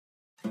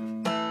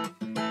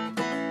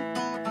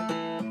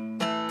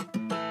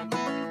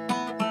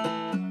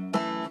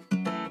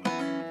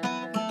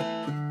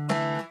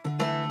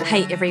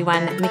Hey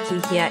everyone, Mikki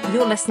here.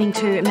 You're listening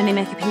to Mini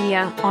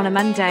Mikkipedia on a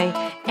Monday,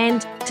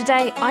 and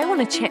today I want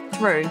to chat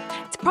through,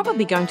 it's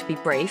probably going to be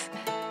brief,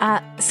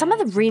 some of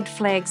the red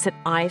flags that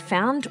I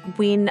found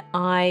when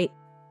I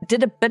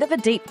did a bit of a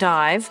deep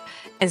dive,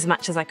 as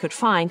much as I could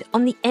find,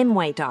 on the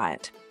Amway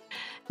diet.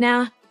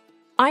 Now,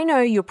 I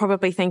know you're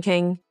probably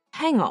thinking,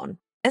 hang on,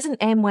 isn't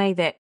Amway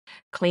that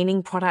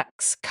cleaning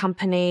products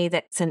company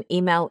that's an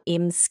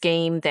MLM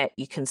scheme that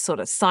you can sort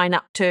of sign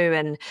up to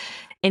and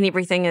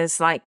everything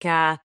is like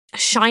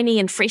shiny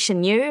and fresh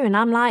and new? And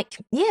I'm like,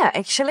 yeah,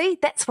 actually,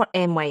 that's what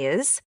Amway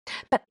is.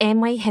 But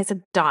Amway has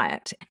a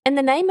diet. And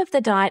the name of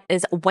the diet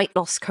is Weight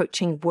Loss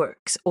Coaching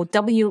Works, or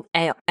WLCW.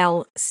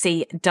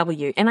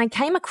 And I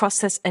came across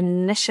this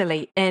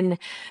initially in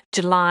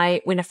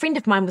July when a friend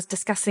of mine was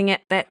discussing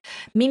it, that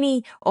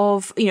many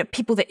of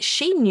people that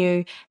she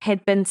knew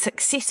had been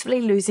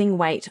successfully losing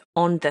weight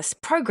on this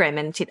program.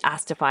 And she'd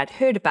asked if I'd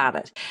heard about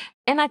it.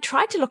 And I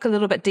tried to look a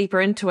little bit deeper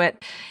into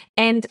it,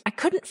 and I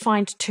couldn't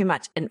find too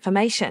much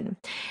information.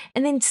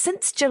 And then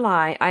since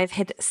July, I've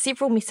had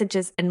several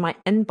messages in my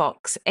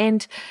inbox,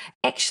 and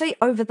actually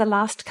over the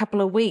last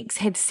couple of weeks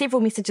had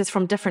several messages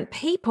from different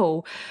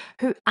people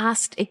who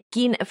asked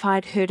again if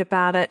I'd heard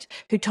about it,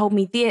 who told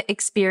me their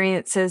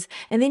experiences,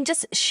 and then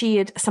just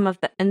shared some of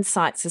the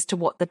insights as to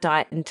what the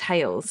diet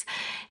entails.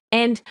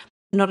 And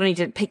not only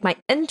did it pique my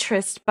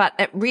interest, but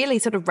it really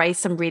sort of raised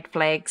some red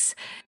flags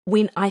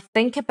when I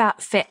think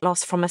about fat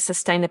loss from a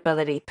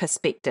sustainability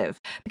perspective.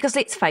 Because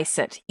let's face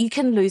it, you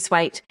can lose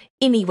weight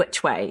any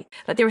which way.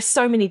 Like, there are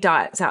so many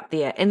diets out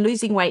there, and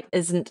losing weight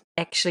isn't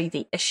actually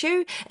the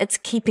issue. It's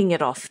keeping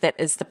it off that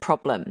is the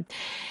problem.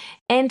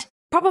 And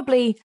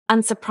probably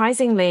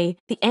unsurprisingly,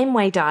 the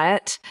Amway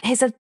diet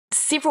has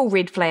several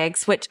red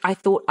flags, which I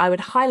thought I would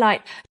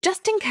highlight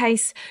just in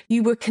case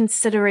you were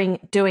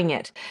considering doing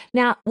it.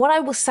 Now, what I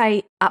will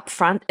say up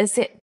front is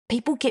that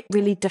people get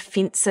really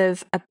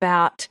defensive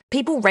about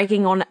people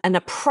ragging on an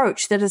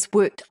approach that has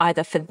worked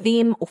either for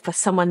them or for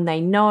someone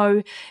they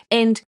know,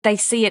 and they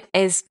see it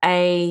as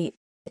a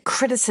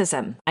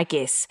criticism, I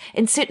guess.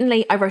 And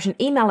certainly I wrote an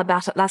email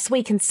about it last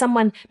week, and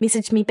someone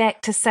messaged me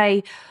back to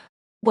say,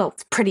 well,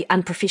 it's pretty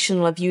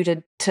unprofessional of you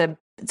to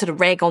sort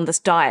of rag on this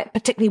diet,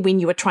 particularly when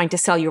you were trying to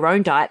sell your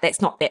own diet. That's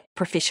not that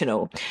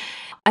professional.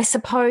 I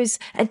suppose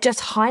it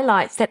just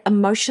highlights that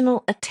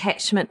emotional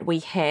attachment we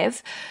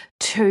have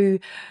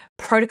to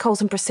protocols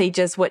and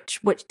procedures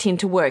which tend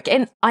to work.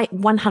 And I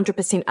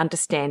 100%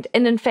 understand.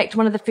 And in fact,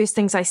 one of the first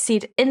things I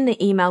said in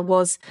the email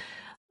was,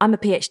 I'm a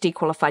PhD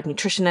qualified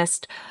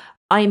nutritionist.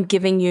 I am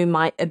giving you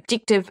my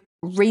objective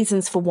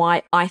reasons for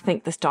why I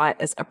think this diet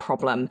is a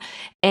problem.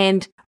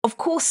 And of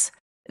course,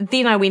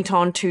 then I went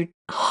on to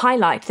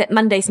highlight that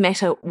Monday's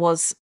Matter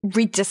was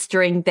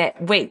registering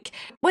that week,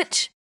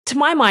 which to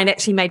my mind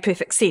actually made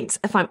perfect sense,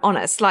 if I'm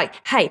honest.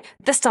 Like, hey,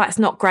 this diet's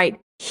not great.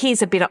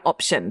 Here's a better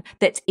option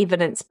that's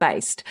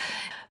evidence-based.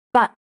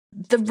 But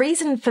the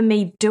reason for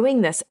me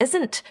doing this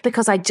isn't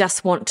because I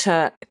just want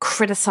to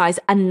criticize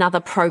another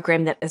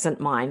program that isn't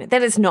mine.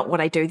 That is not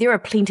what I do. There are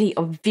plenty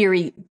of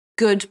very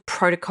good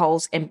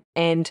protocols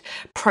and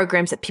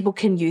programs that people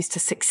can use to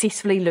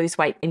successfully lose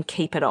weight and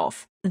keep it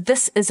off.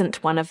 This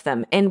isn't one of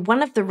them. And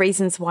one of the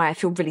reasons why I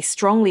feel really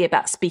strongly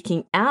about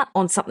speaking out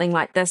on something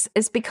like this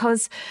is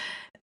because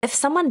if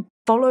someone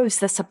follows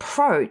this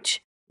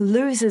approach,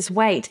 loses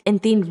weight, and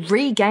then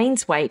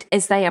regains weight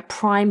as they are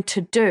primed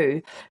to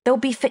do, they'll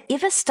be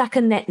forever stuck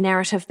in that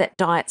narrative that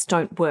diets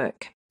don't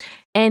work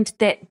and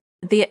that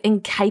they're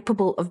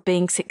incapable of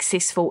being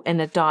successful in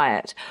a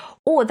diet,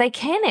 or they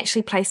can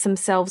actually place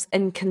themselves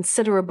in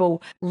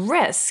considerable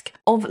risk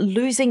of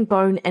losing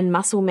bone and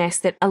muscle mass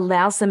that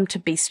allows them to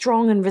be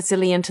strong and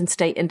resilient and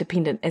stay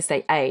independent as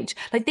they age.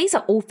 Like, these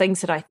are all things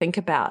that I think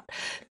about.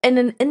 In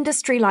an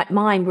industry like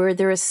mine, where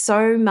there is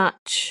so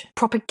much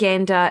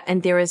propaganda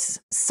and there is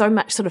so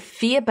much sort of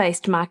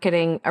fear-based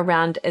marketing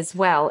around as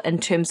well, in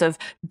terms of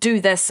do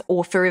this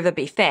or forever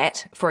be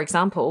fat, for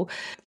example,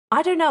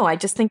 I don't know. I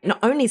just think not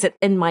only is it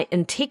in my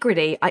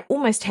integrity, I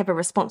almost have a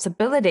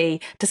responsibility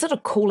to sort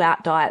of call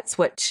out diets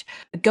which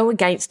go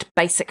against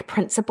basic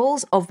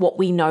principles of what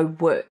we know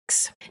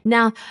works.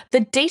 Now,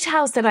 the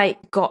details that I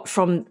got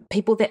from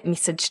people that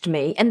messaged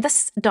me, and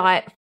this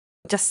diet,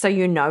 just so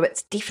you know,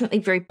 it's definitely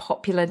very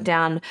popular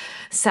down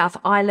South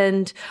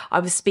Island. I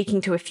was speaking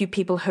to a few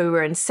people who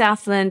were in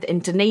Southland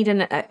and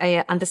Dunedin.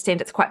 I understand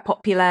it's quite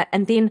popular.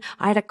 And then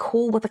I had a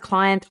call with a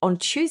client on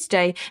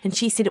Tuesday, and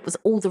she said it was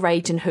all the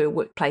rage in her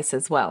workplace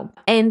as well.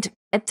 And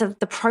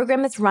the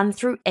program is run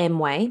through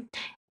Amway,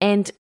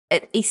 and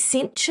it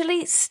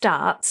essentially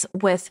starts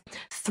with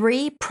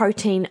 3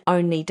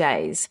 protein-only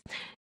days.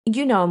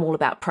 You know I'm all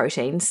about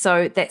protein,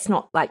 so that's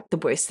not like the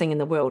worst thing in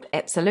the world,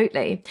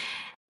 absolutely.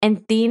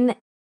 And then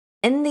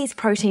in these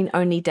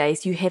protein-only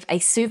days, you have a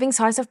serving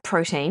size of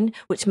protein,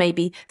 which may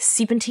be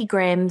 70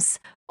 grams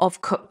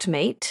of cooked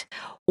meat,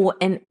 or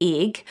an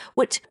egg,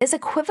 which is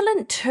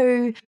equivalent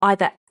to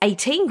either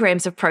 18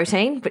 grams of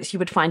protein, which you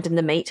would find in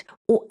the meat,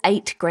 or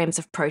 8 grams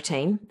of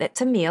protein.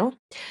 That's a meal.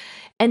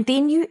 And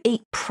then you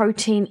eat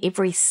protein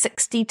every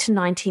 60 to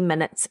 90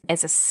 minutes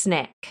as a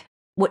snack,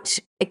 which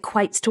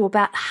equates to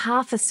about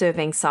half a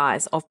serving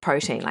size of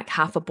protein, like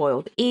half a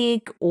boiled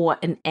egg or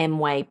an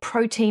Amway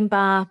protein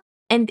bar.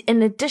 And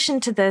in addition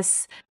to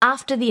this,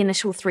 after the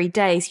initial 3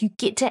 days, you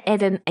get to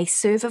add in a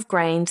serve of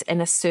grains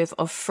and a serve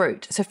of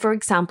fruit. So for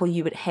example,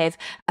 you would have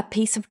a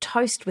piece of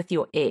toast with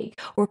your egg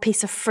or a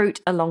piece of fruit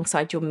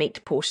alongside your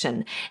meat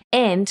portion.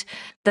 And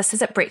this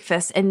is at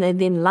breakfast. And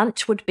then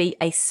lunch would be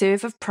a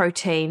serve of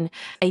protein,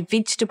 a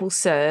vegetable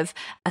serve,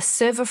 a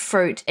serve of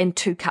fruit, and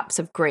 2 cups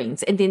of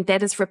greens. And then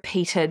that is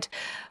repeated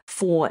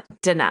for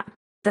dinner.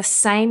 The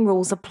same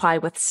rules apply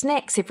with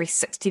snacks every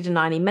 60 to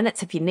 90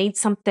 minutes. If you need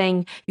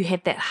something, you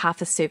have that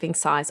half a serving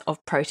size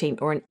of protein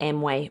or an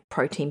Amway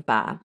protein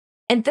bar.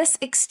 And this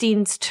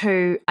extends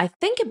to, I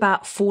think,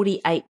 about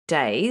 48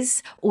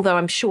 days, although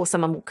I'm sure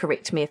someone will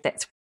correct me if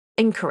that's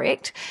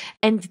incorrect.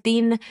 And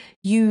then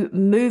you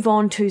move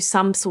on to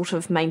some sort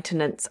of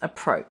maintenance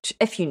approach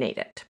if you need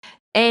it.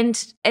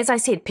 And as I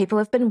said, people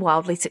have been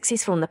wildly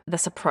successful in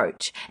this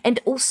approach. And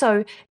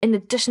also, in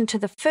addition to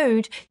the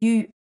food,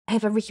 you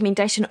have a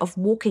recommendation of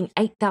walking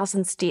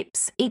 8,000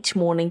 steps each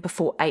morning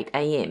before 8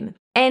 a.m.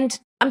 And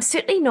I'm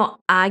certainly not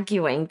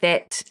arguing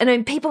that,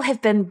 people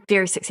have been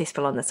very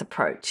successful on this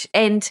approach.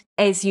 And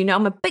as you know,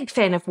 I'm a big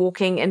fan of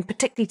walking, and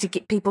particularly to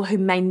get people who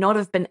may not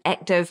have been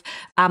active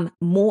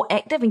more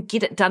active and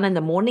get it done in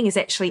the morning is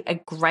actually a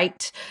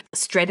great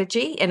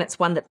strategy. And it's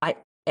one that I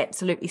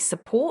absolutely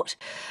support.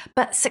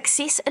 But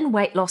success in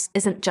weight loss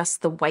isn't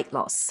just the weight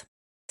loss.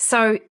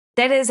 So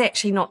that is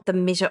actually not the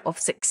measure of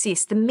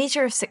success. The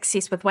measure of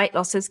success with weight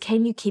loss is,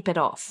 can you keep it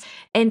off?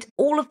 And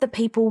all of the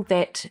people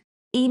that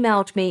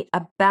emailed me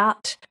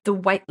about the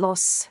weight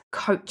loss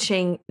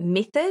coaching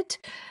method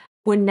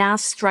were now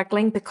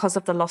struggling because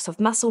of the loss of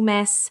muscle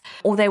mass,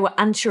 or they were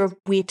unsure of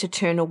where to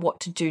turn or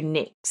what to do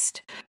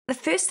next. The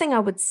first thing I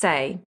would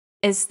say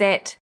is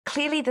that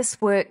clearly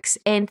this works,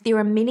 and there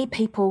are many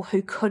people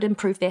who could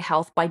improve their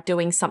health by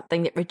doing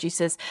something that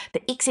reduces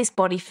the excess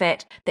body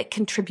fat that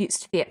contributes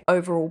to their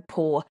overall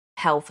poor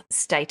health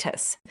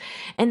status.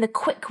 And the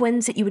quick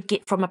wins that you would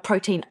get from a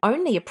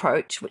protein-only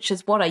approach, which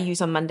is what I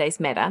use on Mondays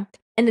Matter,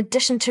 in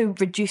addition to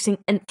reducing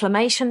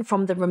inflammation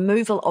from the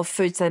removal of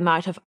foods they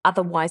might have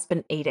otherwise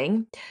been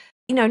eating,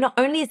 not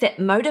only is that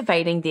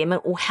motivating them,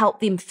 it will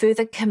help them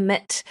further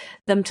commit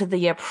them to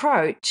the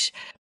approach.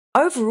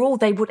 Overall,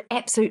 they would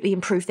absolutely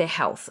improve their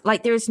health.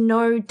 Like, there is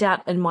no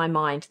doubt in my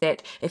mind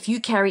that if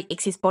you carry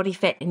excess body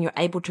fat and you're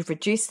able to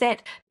reduce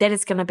that, that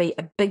is going to be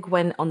a big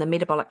win on the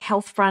metabolic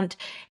health front.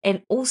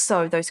 And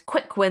also, those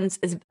quick wins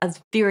is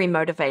very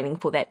motivating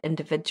for that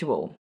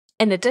individual.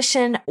 In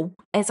addition,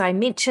 as I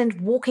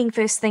mentioned, walking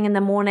first thing in the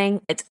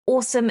morning, it's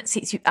awesome. It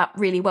sets you up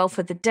really well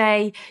for the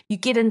day. You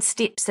get in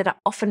steps that are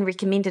often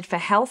recommended for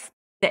health,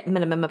 that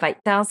minimum of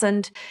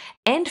 8,000,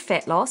 and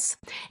fat loss,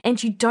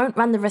 and you don't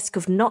run the risk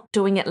of not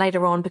doing it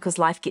later on because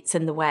life gets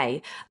in the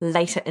way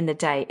later in the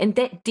day. And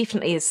that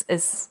definitely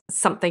is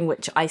something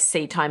which I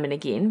see time and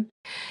again.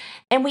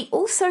 And we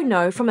also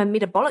know from a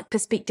metabolic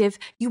perspective,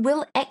 you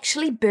will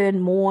actually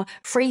burn more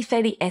free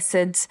fatty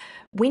acids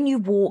when you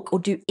walk or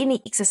do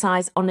any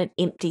exercise on an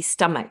empty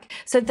stomach.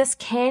 So this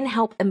can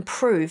help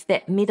improve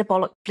that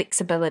metabolic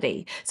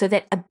flexibility, so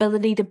that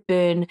ability to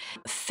burn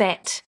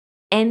fat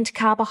and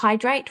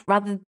carbohydrate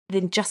rather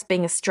than just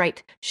being a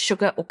straight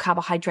sugar or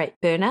carbohydrate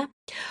burner.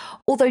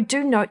 Although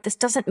do note, this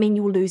doesn't mean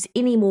you will lose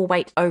any more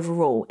weight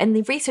overall. And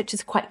the research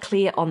is quite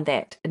clear on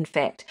that, in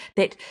fact,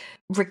 that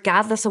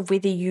regardless of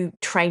whether you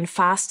train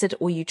fasted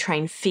or you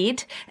train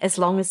fed, as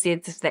long as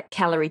there's that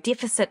calorie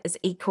deficit is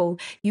equal,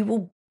 you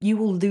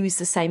will lose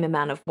the same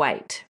amount of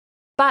weight.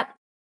 But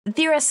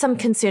there are some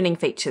concerning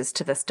features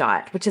to this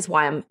diet, which is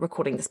why I'm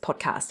recording this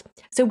podcast.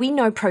 So we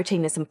know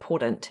protein is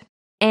important.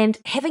 And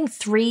having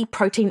 3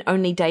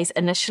 protein-only days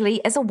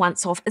initially as a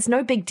once-off is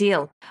no big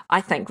deal,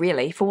 I think,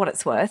 really, for what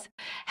it's worth.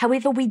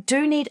 However, we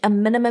do need a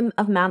minimum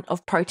amount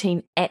of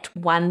protein at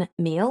one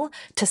meal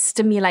to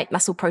stimulate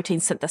muscle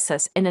protein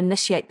synthesis and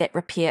initiate that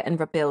repair and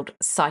rebuild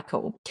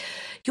cycle.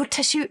 Your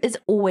tissue is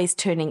always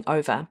turning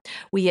over.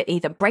 We are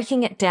either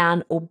breaking it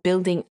down or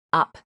building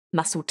up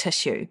muscle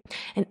tissue.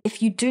 And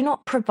if you do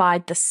not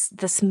provide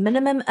this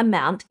minimum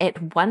amount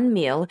at one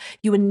meal,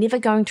 you are never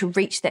going to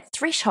reach that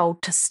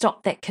threshold to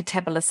stop that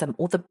catabolism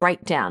or the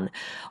breakdown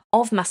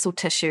of muscle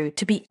tissue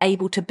to be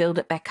able to build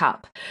it back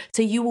up.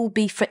 So you will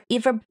be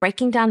forever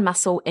breaking down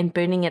muscle and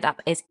burning it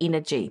up as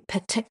energy,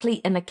 particularly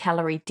in a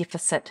calorie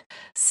deficit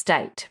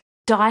state.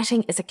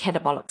 Dieting is a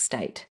catabolic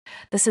state.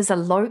 This is a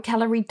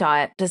low-calorie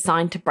diet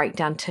designed to break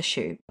down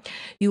tissue.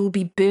 You will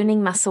be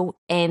burning muscle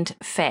and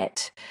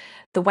fat.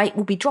 The weight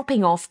will be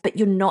dropping off, but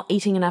you're not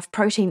eating enough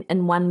protein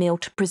in one meal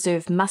to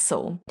preserve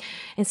muscle.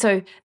 And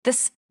so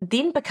this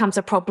then becomes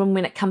a problem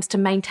when it comes to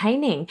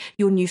maintaining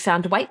your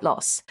newfound weight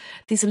loss.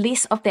 There's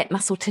less of that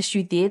muscle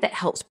tissue there that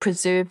helps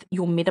preserve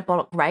your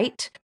metabolic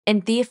rate.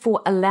 and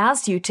therefore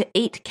allows you to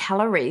eat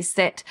calories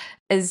that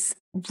is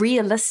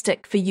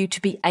realistic for you to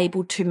be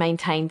able to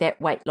maintain that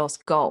weight loss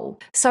goal.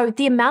 So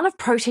the amount of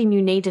protein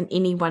you need in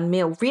any one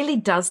meal really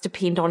does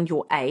depend on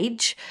your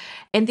age,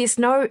 and there's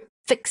no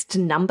fixed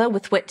number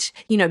with which,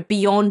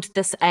 beyond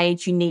this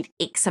age you need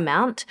X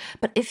amount.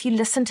 But if you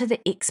listen to the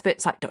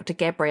experts like Dr.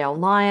 Gabrielle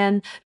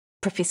Lyon,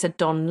 Professor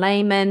Don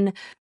Lehman,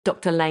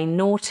 Dr. Lane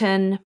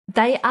Norton,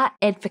 they are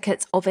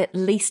advocates of at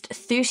least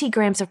 30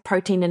 grams of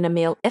protein in a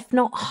meal, if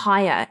not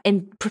higher.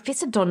 And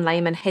Professor Don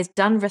Lehman has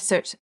done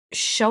research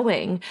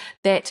showing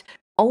that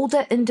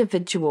older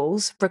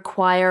individuals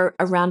require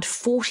around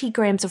 40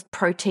 grams of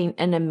protein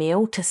in a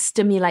meal to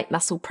stimulate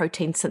muscle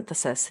protein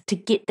synthesis, to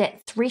get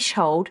that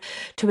threshold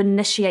to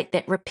initiate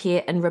that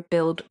repair and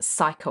rebuild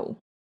cycle.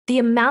 The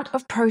amount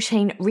of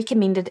protein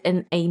recommended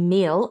in a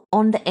meal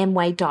on the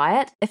Amway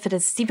diet, if it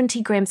is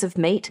 70 grams of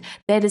meat,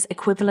 that is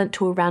equivalent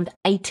to around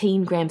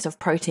 18 grams of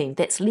protein.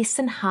 That's less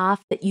than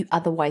half that you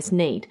otherwise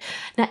need.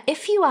 Now,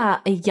 if you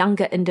are a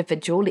younger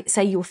individual, let's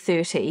say you're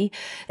 30,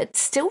 it's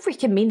still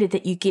recommended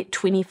that you get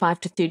 25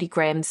 to 30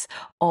 grams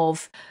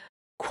of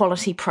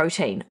quality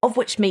protein, of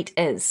which meat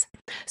is.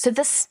 So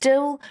this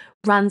still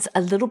runs a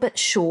little bit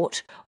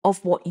short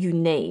of what you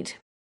need.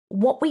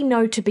 What we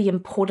know to be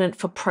important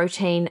for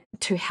protein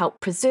to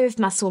help preserve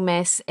muscle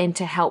mass and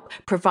to help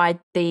provide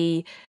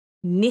the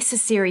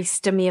necessary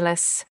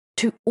stimulus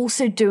to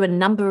also do a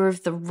number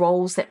of the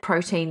roles that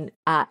protein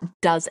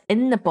does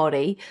in the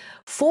body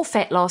for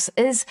fat loss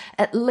is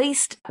at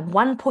least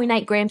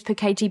 1.8 grams per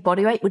kg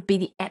body weight would be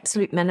the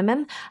absolute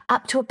minimum,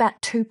 up to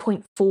about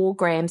 2.4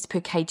 grams per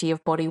kg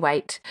of body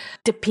weight,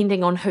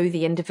 depending on who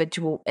the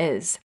individual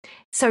is.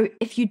 So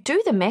if you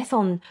do the math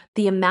on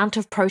the amount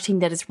of protein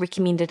that is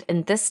recommended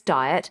in this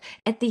diet,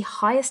 at the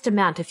highest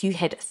amount, if you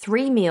had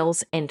 3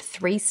 meals and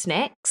 3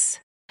 snacks,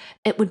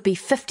 it would be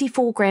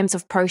 54 grams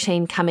of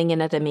protein coming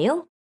in at a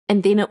meal.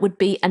 And then it would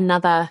be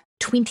another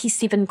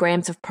 27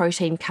 grams of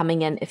protein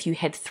coming in if you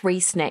had 3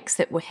 snacks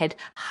that had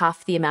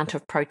half the amount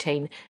of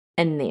protein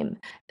in them.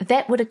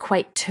 That would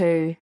equate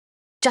to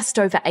just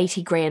over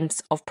 80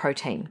 grams of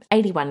protein,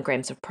 81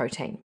 grams of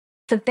protein.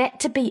 For that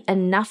to be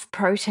enough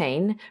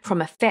protein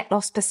from a fat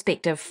loss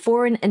perspective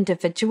for an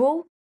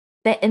individual,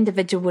 that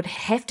individual would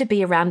have to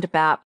be around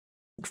about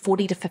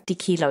 40 to 50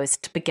 kilos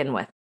to begin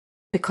with,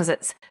 because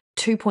it's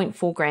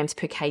 2.4 grams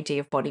per kg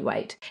of body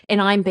weight.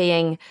 And I'm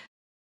being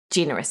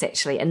generous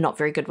actually and not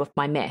very good with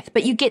my math,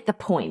 but you get the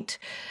point.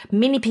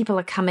 Many people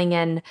are coming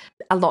in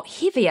a lot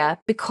heavier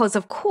because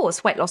of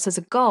course weight loss is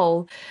a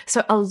goal,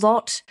 so a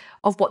lot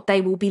of what they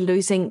will be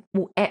losing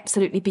will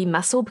absolutely be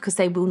muscle because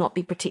they will not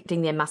be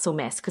protecting their muscle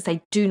mass because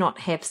they do not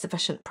have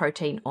sufficient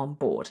protein on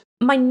board.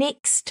 My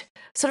next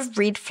sort of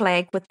red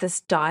flag with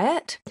this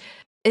diet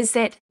is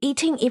that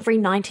eating every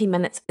 90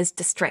 minutes is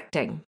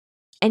distracting.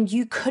 And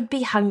you could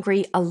be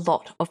hungry a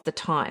lot of the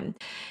time.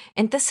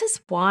 And this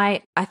is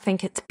why I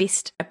think it's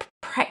best a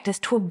practice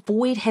to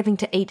avoid having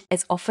to eat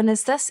as often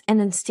as this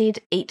and instead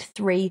eat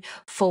 3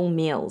 full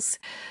meals.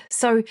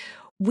 So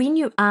when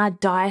you are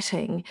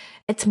dieting,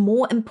 it's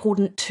more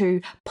important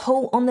to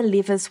pull on the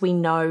levers we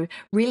know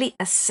really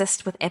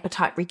assist with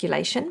appetite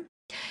regulation.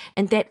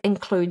 And that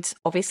includes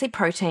obviously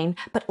protein,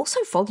 but also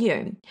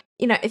volume.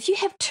 If you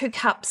have 2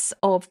 cups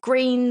of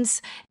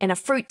greens and a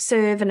fruit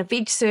serve and a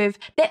veg serve,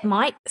 that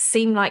might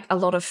seem like a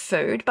lot of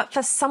food, but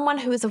for someone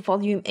who is a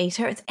volume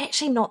eater, it's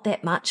actually not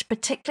that much,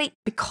 particularly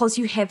because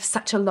you have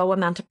such a low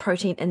amount of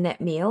protein in that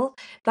meal.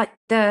 Like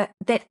that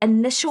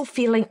initial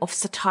feeling of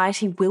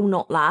satiety will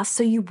not last,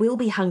 so you will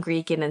be hungry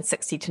again in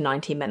 60 to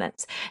 90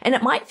 minutes. And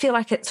it might feel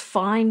like it's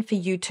fine for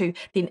you to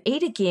then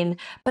eat again,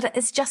 but it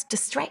is just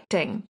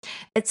distracting.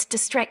 It's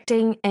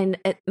distracting and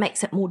it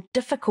makes it more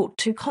difficult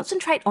to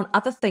concentrate on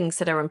other things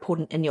that are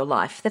important in your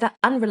life that are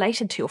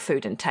unrelated to your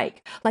food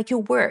intake, like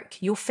your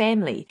work, your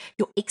family,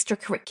 your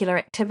extracurricular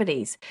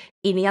activities,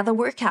 any other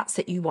workouts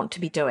that you want to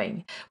be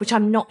doing, which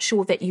I'm not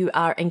sure that you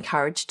are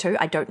encouraged to.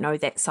 I don't know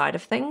that side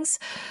of things.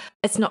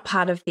 It's not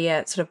part of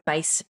their sort of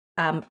base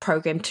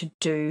program to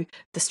do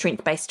the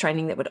strength-based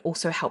training that would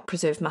also help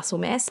preserve muscle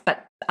mass,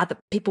 but other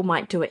people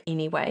might do it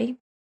anyway.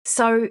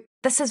 So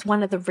this is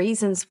one of the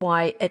reasons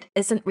why it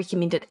isn't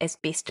recommended as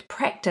best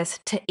practice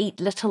to eat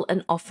little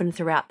and often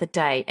throughout the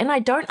day. And I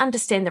don't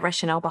understand the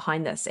rationale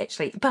behind this,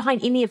 actually,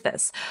 behind any of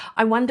this.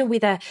 I wonder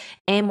whether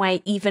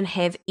Amway even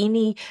have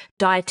any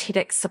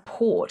dietetic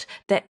support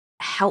that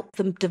help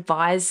them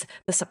devise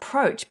this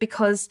approach,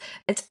 because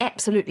it's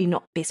absolutely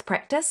not best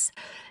practice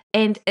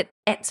and it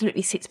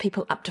absolutely sets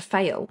people up to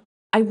fail.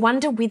 I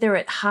wonder whether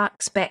it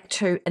harks back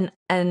to an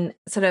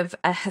sort of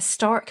a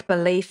historic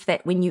belief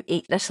that when you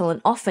eat little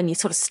and often, you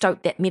sort of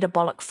stoke that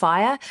metabolic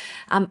fire,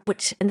 and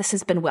this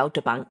has been well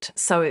debunked.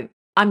 So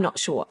I'm not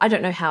sure. I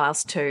don't know how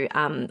else to,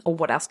 or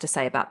what else to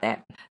say about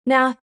that.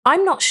 Now,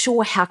 I'm not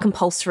sure how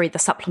compulsory the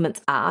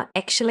supplements are,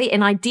 actually,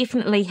 and I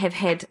definitely have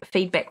had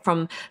feedback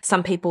from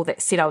some people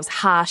that said I was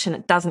harsh and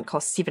it doesn't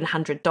cost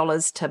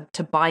 $700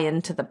 to buy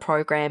into the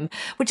program,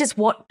 which is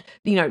what,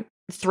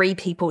 3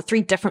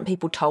 different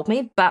people told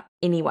me. But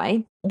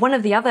anyway, one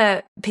of the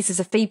other pieces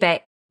of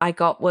feedback I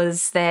got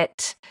was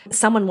that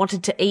someone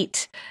wanted to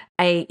eat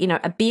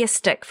a beer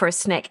stick for a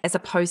snack as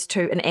opposed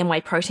to an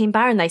Amway protein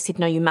bar. And they said,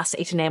 no, you must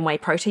eat an Amway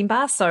protein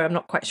bar. So I'm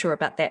not quite sure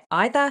about that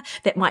either.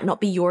 That might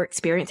not be your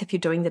experience if you're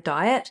doing the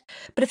diet.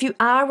 But if you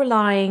are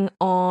relying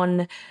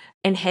on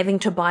and having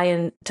to buy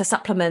into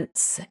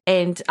supplements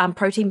and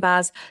protein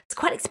bars, it's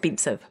quite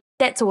expensive.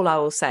 That's all I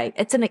will say.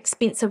 It's an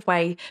expensive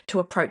way to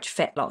approach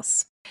fat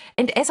loss.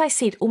 And as I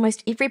said,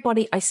 almost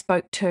everybody I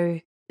spoke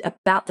to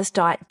about this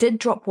diet did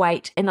drop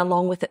weight, and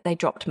along with it, they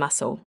dropped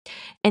muscle.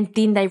 And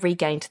then they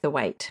regained the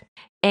weight.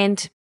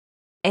 And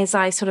as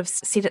I sort of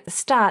said at the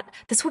start,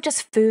 this will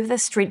just further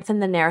strengthen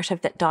the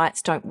narrative that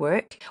diets don't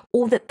work,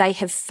 or that they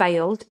have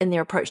failed in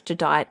their approach to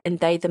diet and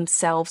they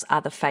themselves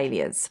are the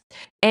failures.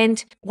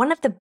 And one of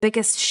the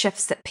biggest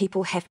shifts that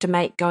people have to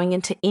make going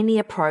into any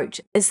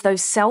approach is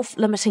those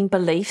self-limiting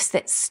beliefs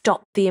that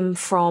stop them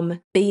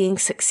from being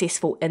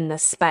successful in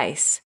this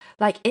space.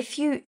 Like if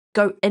you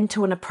go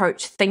into an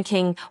approach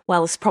thinking,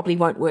 well, this probably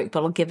won't work,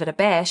 but I'll give it a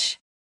bash.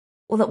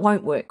 Well, that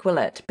won't work, will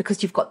it?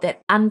 Because you've got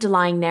that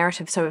underlying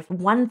narrative. So if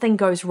one thing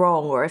goes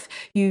wrong, or if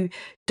you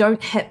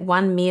don't hit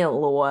one meal,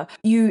 or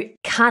you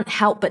can't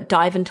help but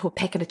dive into a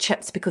packet of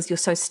chips because you're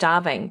so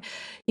starving,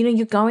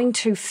 you're going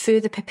to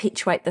further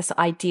perpetuate this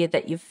idea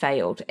that you've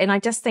failed. And I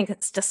just think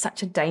it's just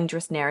such a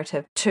dangerous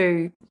narrative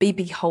to be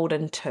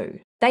beholden to.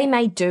 They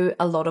may do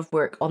a lot of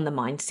work on the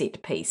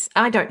mindset piece.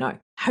 I don't know.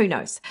 Who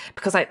knows?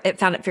 Because I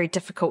found it very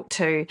difficult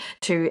to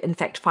in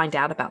fact find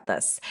out about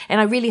this.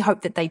 And I really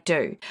hope that they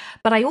do.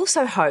 But I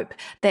also hope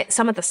that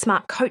some of the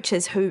smart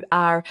coaches who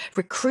are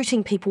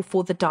recruiting people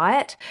for the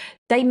diet,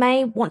 they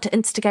may want to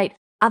instigate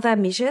other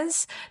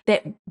measures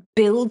that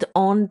build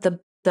on the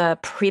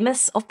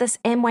premise of this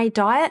Amway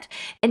diet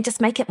and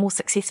just make it more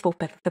successful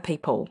for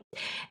people.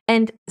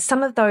 And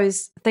some of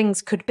those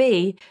things could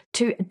be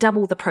to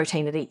double the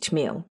protein at each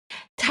meal.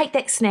 Take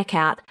that snack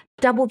out,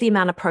 double the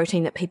amount of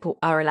protein that people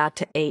are allowed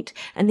to eat,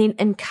 and then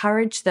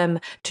encourage them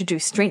to do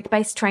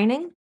strength-based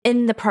training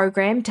in the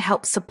program to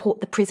help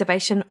support the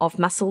preservation of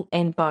muscle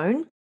and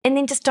bone. And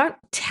then just don't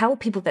tell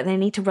people that they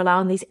need to rely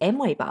on these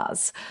Amway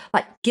bars.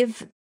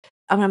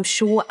 And I'm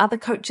sure other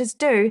coaches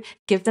do,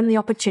 give them the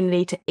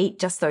opportunity to eat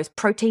just those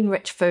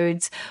protein-rich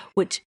foods,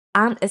 which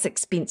aren't as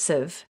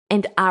expensive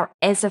and are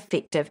as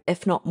effective,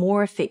 if not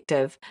more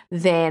effective,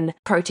 than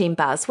protein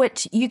bars,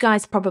 which you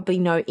guys probably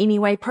know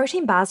anyway.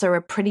 Protein bars are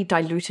a pretty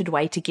diluted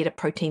way to get a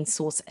protein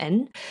source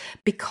in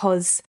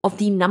because of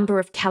the number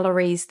of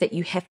calories that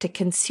you have to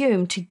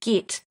consume to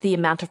get the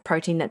amount of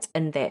protein that's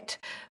in that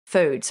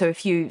food. So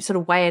if you sort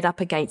of weigh it up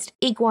against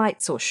egg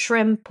whites or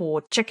shrimp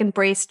or chicken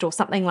breast or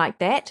something like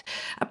that,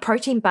 a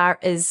protein bar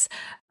is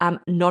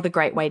not a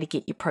great way to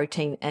get your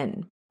protein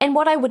in. And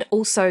what I would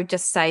also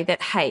just say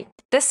that, hey,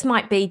 this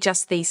might be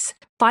just these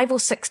 5 or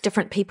 6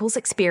 different people's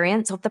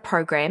experience of the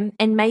program,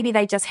 and maybe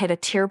they just had a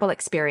terrible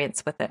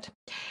experience with it.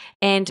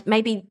 And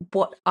maybe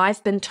what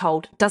I've been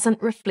told doesn't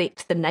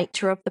reflect the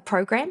nature of the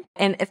program.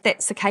 And if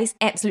that's the case,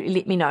 absolutely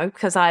let me know,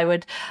 because I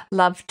would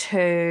love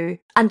to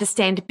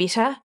understand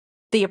better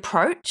the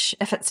approach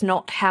if it's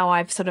not how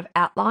I've sort of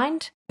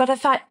outlined. But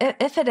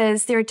if it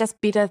is, there are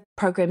just better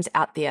programs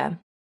out there.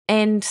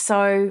 And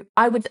so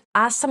I would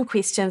ask some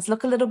questions,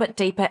 look a little bit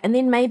deeper, and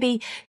then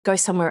maybe go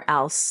somewhere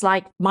else.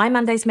 Like my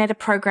Mondays Matter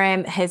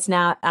program has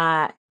now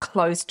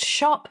closed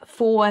shop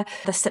for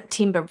the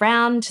September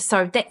round.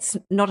 So that's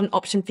not an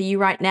option for you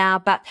right now,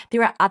 but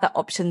there are other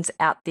options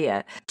out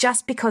there.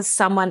 Just because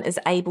someone is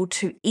able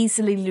to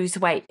easily lose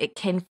weight, it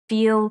can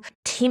feel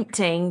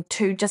tempting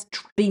to just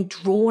be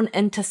drawn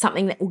into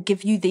something that will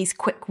give you these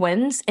quick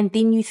wins. And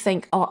then you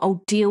think, oh,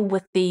 I'll deal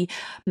with the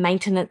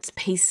maintenance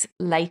piece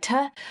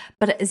later.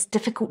 But it is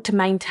difficult to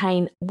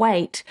maintain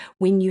weight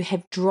when you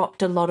have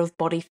dropped a lot of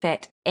body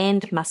fat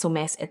and muscle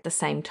mass at the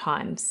same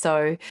time.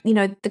 So,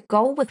 the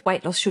goal with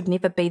weight loss should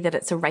never be that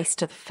it's a race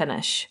to the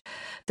finish.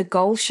 The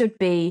goal should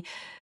be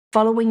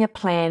following a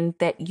plan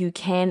that you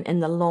can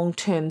in the long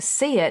term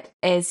see it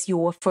as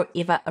your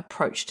forever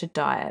approach to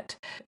diet.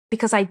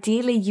 Because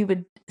ideally you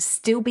would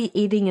still be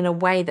eating in a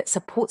way that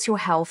supports your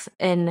health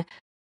in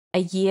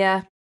a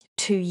year,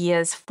 2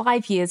 years,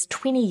 5 years,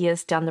 20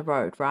 years down the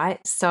road,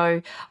 right?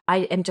 So I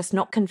am just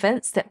not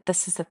convinced that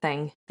this is the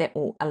thing that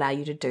will allow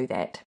you to do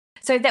that.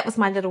 So that was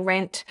my little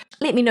rant.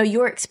 Let me know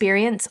your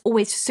experience.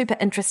 Always super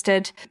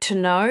interested to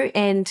know.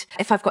 And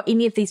if I've got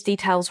any of these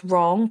details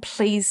wrong,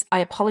 please, I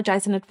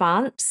apologize in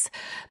advance.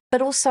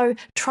 But also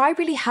try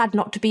really hard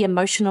not to be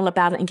emotional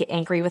about it and get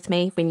angry with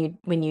me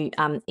when you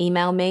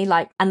email me.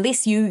 Like,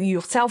 unless you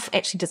yourself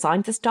actually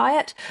designed this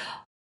diet,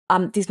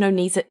 there's no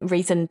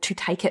reason to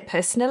take it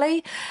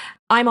personally.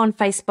 I'm on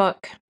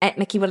Facebook at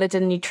Mikki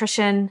Williden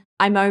Nutrition.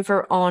 I'm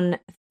over on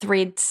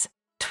Threads,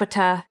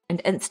 Twitter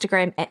and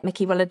Instagram at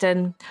Mikki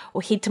Williden,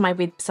 or head to my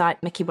website,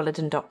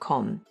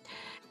 mikkiwilliden.com.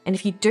 And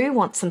if you do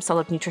want some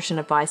solid nutrition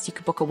advice, you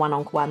could book a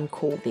one-on-one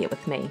call there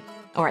with me.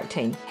 All right,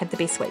 team, have the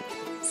best week.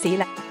 See you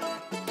later.